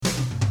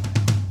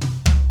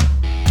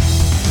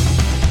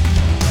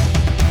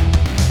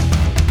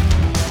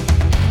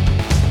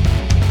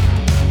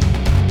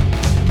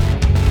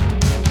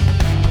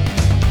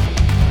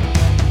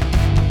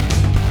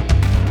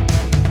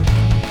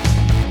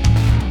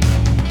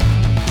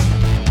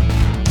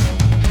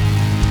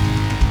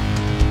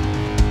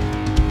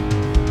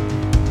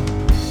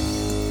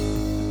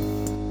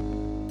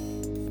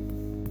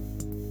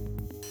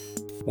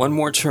One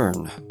More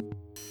Turn,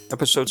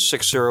 Episode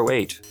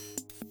 608,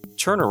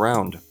 Turn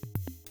Around.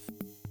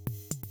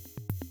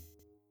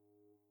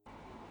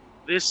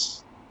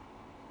 This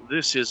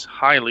is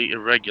highly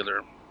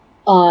irregular.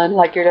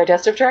 Like your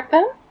digestive tract,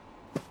 then?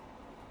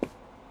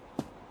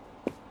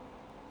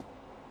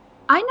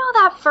 I know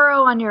that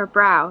furrow on your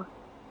brow.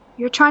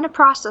 You're trying to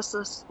process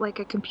this like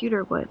a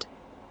computer would.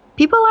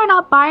 People are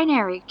not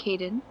binary,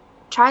 Caden.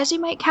 Try as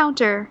you might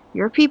counter,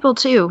 you're people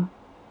too.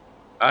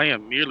 I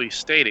am merely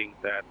stating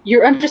that...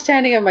 Your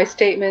understanding of my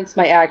statements,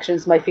 my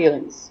actions, my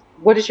feelings.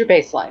 What is your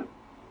baseline?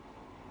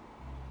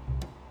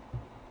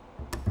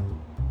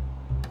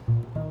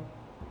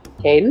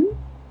 Caden?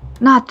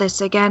 Not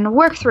this again.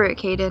 Work through it,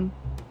 Caden.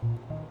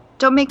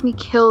 Don't make me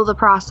kill the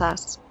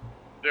process.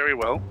 Very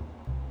well.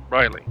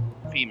 Riley,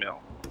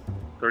 female,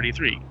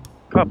 33,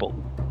 couple.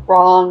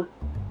 Wrong.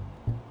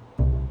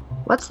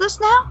 What's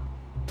this now?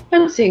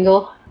 I'm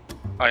single.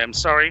 I am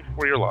sorry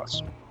for your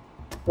loss.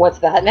 What's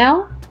that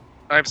now?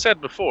 I've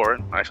said before,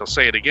 and I shall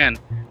say it again,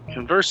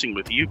 conversing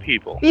with you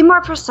people. Be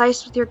more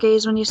precise with your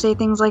gaze when you say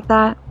things like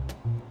that.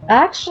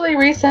 Actually,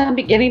 Reese, I'm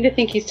beginning to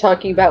think he's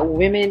talking about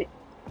women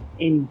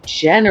in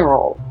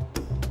general.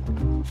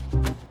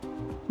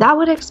 That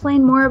would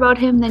explain more about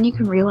him than you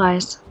can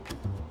realize.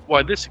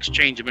 Why this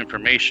exchange of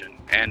information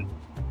and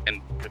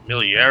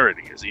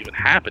familiarity is even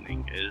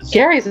happening is...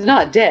 Gary's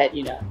not dead,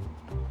 you know.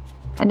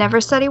 I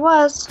never said he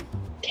was.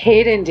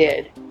 Caden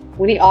did.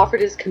 When he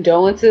offered his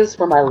condolences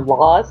for my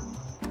loss.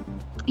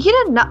 He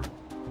did not...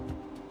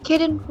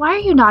 Caden, why are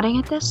you nodding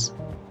at this?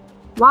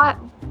 Why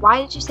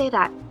did you say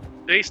that?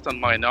 Based on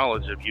my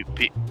knowledge of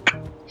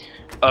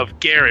of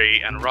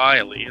Gary and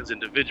Riley as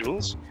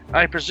individuals,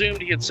 I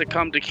presumed he had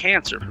succumbed to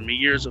cancer from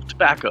years of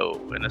tobacco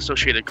and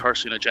associated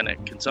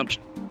carcinogenic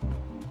consumption.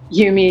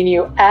 You mean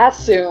you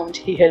assumed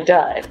he had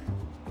died?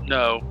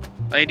 No,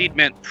 I indeed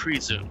meant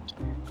presumed.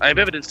 I have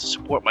evidence to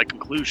support my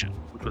conclusion,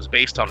 which was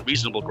based on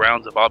reasonable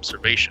grounds of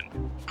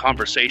observation,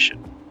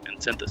 conversation,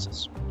 and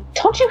synthesis.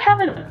 Don't you have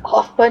an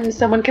off button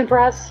someone can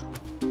press?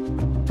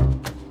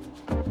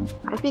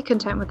 I'd be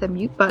content with a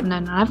mute button,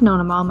 and I've known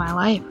him all my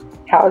life.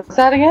 How is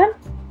that again?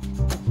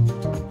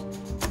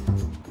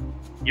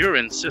 Your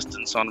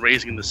insistence on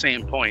raising the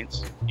same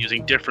points,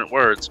 using different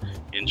words,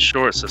 in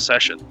short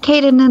succession.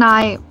 Caden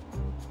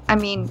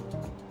and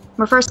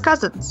we're first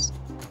cousins.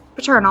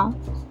 Paternal.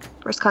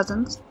 First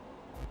cousins.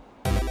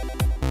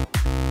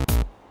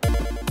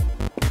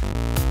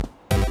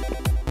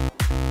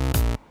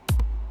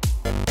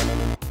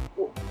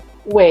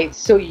 Wait,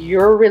 so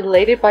you're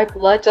related by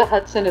blood to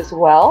Hudson as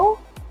well?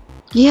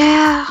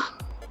 Yeah,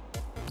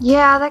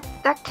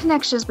 that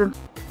connection's been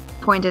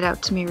pointed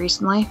out to me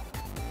recently.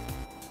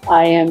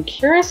 I am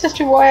curious as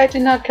to why I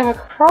did not come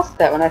across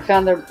that when I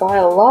found their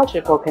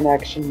biological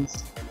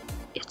connections.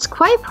 It's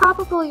quite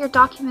probable your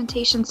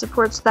documentation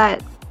supports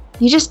that.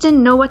 You just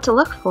didn't know what to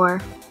look for.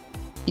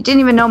 You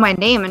didn't even know my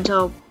name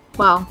until,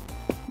 well,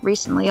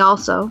 recently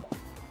also.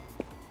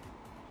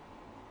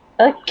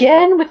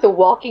 Again with the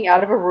walking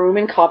out of a room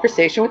in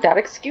conversation without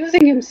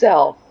excusing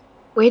himself.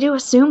 Way to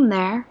assume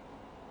there.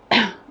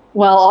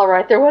 Well,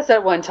 alright, there was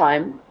that one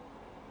time.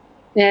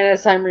 And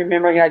as I'm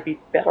remembering, I'd be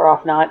better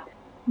off not.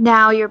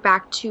 Now you're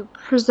back to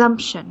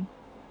presumption.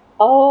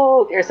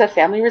 Oh, there's that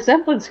family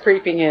resemblance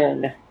creeping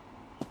in.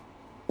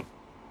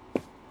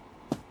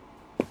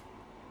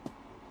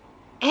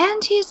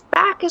 And he's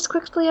back as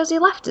quickly as he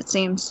left, it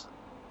seems.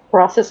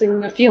 Processing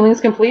the feelings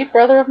complete,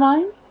 brother of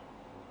mine?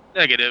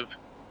 Negative.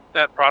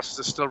 That process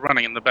is still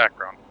running in the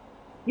background.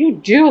 You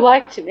do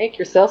like to make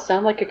yourself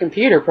sound like a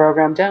computer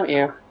program, don't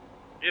you?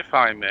 If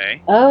I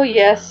may. Oh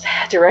yes,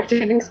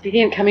 directed and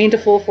expedient coming into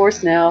full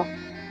force now.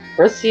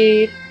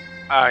 Proceed.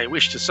 I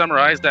wish to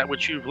summarize that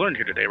which you've learned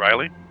here today,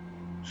 Riley.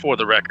 For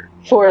the record.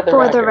 For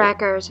the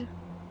record.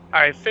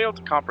 I failed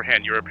to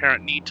comprehend your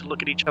apparent need to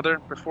look at each other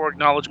before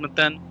acknowledgement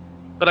then,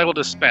 but I will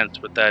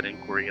dispense with that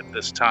inquiry at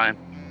this time.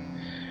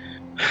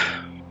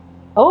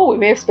 Oh, we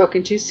may have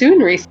spoken too soon,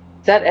 Reese.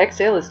 That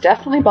exhale is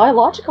definitely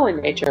biological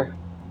in nature.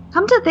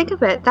 Come to think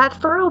of it, that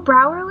furrowed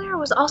brow earlier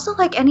was also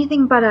like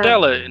anything but a...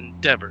 Bella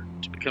endeavored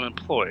to become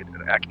employed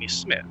at Acme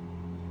Smith,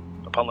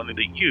 upon learning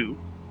that you,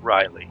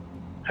 Riley,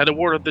 had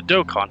awarded the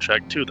dough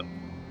contract to them.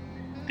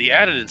 The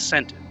added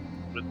incentive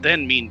would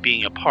then mean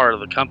being a part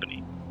of the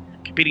company,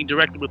 competing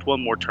directly with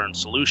One More Turn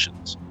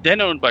Solutions, then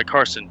owned by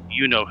Carson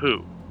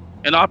you-know-who,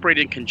 and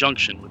operating in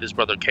conjunction with his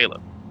brother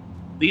Caleb.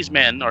 These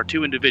men are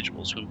two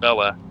individuals whom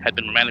Bella had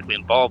been romantically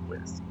involved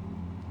with.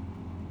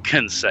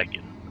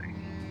 Consecutively.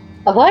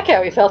 I like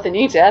how he felt the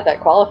need to add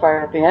that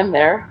qualifier at the end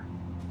there.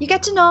 You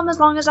get to know him as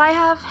long as I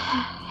have,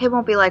 it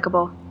won't be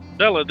likable.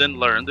 Bella then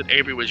learned that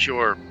Avery was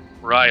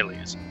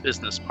Riley's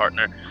business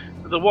partner,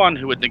 the one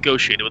who had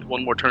negotiated with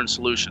One More Turn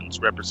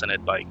Solutions,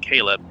 represented by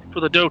Caleb, for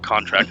the dough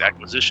contract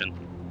acquisition.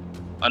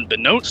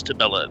 Unbeknownst to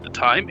Bella at the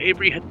time,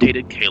 Avery had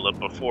dated Caleb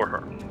before her.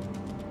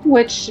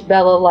 Which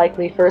Bella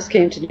likely first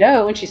came to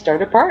know when she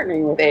started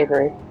partnering with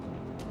Avery.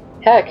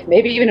 Heck,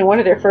 maybe even in one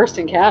of their first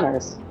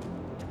encounters.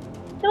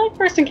 You like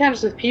first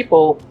encounters with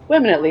people,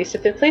 women at least,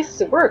 at their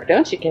places of work,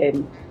 don't you,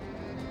 Caden?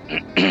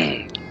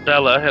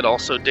 Bella had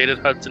also dated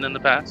Hudson in the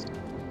past.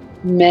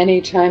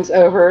 Many times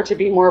over, to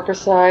be more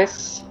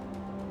precise.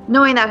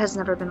 Knowing that has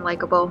never been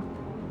likable.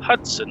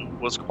 Hudson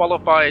was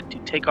qualified to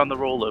take on the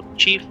role of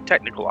Chief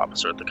Technical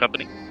Officer at the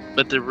company,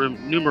 but the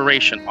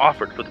remuneration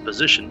offered for the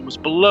position was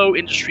below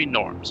industry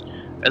norms,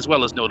 as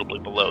well as notably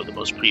below the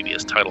most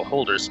previous title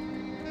holders.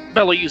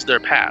 Bella used their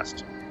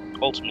past,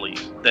 ultimately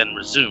then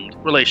resumed,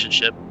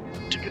 relationship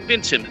to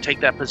convince him to take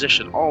that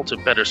position, all to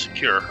better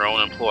secure her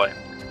own employ.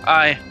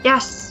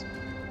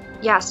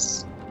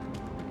 Yes.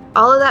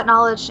 All of that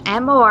knowledge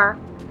and more,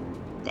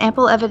 with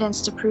ample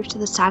evidence to prove to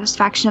the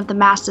satisfaction of the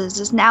masses,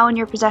 is now in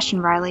your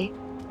possession, Riley.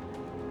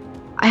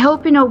 I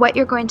hope you know what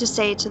you're going to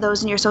say to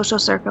those in your social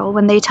circle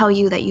when they tell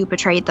you that you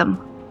betrayed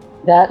them.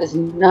 That is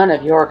none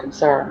of your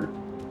concern.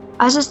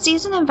 As a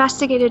seasoned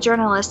investigative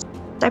journalist,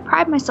 I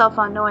pride myself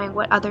on knowing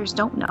what others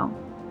don't know,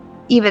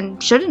 even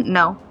shouldn't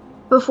know,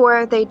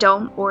 before they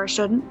don't or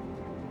shouldn't.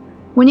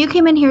 When you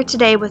came in here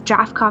today with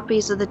draft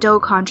copies of the Doe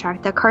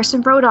contract that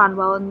Carson wrote on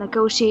while in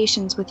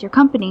negotiations with your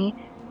company,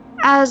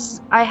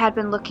 as I had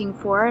been looking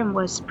for and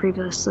was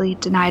previously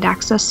denied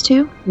access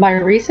to. My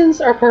reasons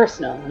are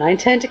personal, and I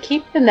intend to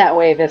keep them that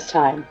way this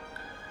time.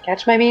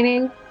 Catch my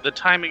meaning? The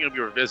timing of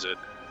your visit,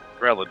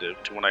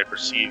 relative to when I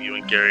perceive you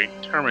and Gary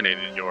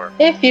terminated your...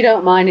 If you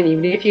don't mind, and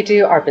even if you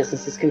do, our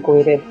business is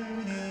concluded.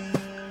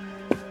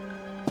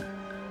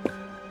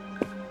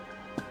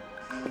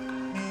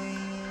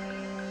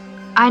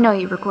 I know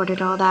you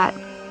recorded all that,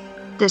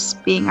 this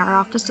being our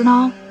office and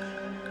all.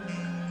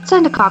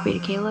 Send a copy to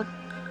Caleb.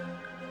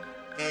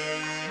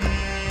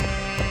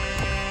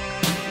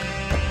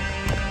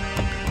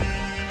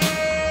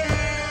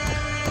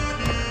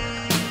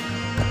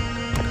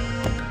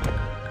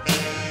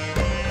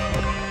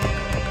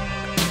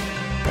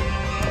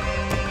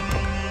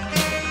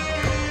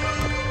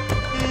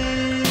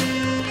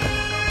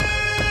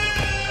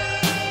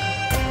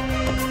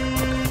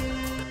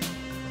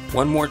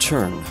 One More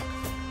Turn.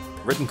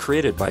 Written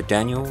created by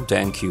Daniel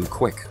Dan Q.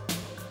 Quick.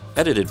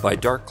 Edited by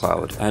Dark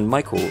Cloud and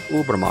Michael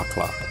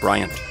Ubermakla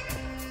Bryant.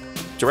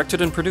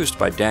 Directed and produced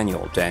by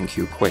Daniel Dan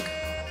Q. Quick.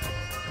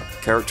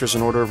 Characters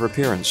in order of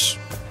appearance.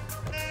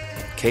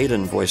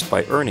 Caden voiced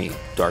by Ernie,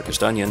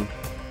 Darkest Onion.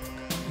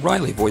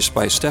 Riley voiced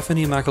by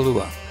Stephanie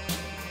Makalua.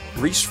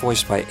 Reese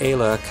voiced by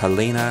Ayla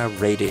Kalena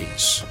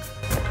Rades.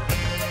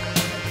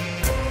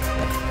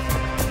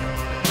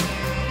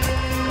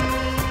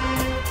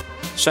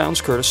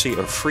 Sounds courtesy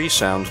of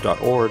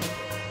freesound.org.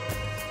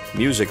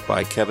 Music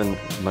by Kevin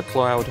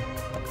MacLeod.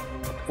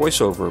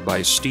 Voiceover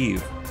by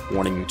Steve,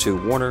 Warning You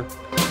to Warner.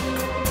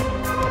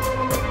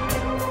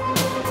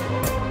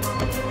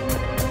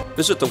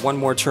 Visit the One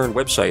More Turn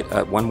website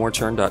at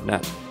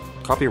onemoreturn.net.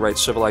 Copyright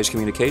Civilized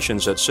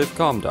Communications at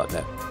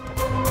civcom.net.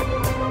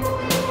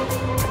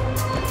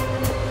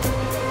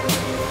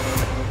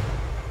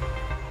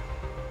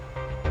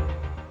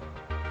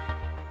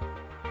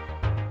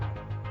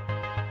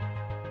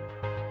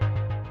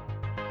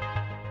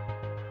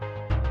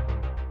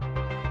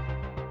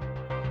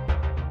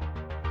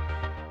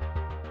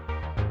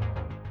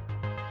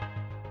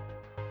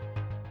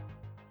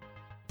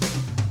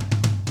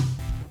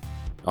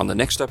 On the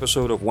next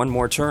episode of One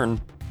More Turn...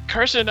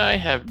 Carson and I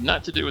have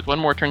not to do with One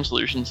More Turn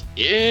Solutions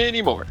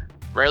anymore.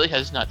 Riley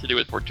has not to do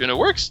with Fortuna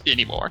Works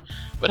anymore.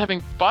 But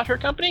having bought her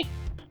company,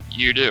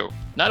 you do.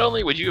 Not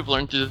only would you have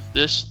learned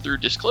this through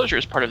disclosure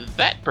as part of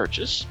that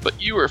purchase,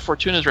 but you were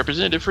Fortuna's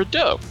representative for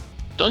Doe.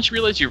 Don't you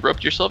realize you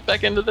roped yourself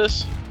back into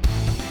this?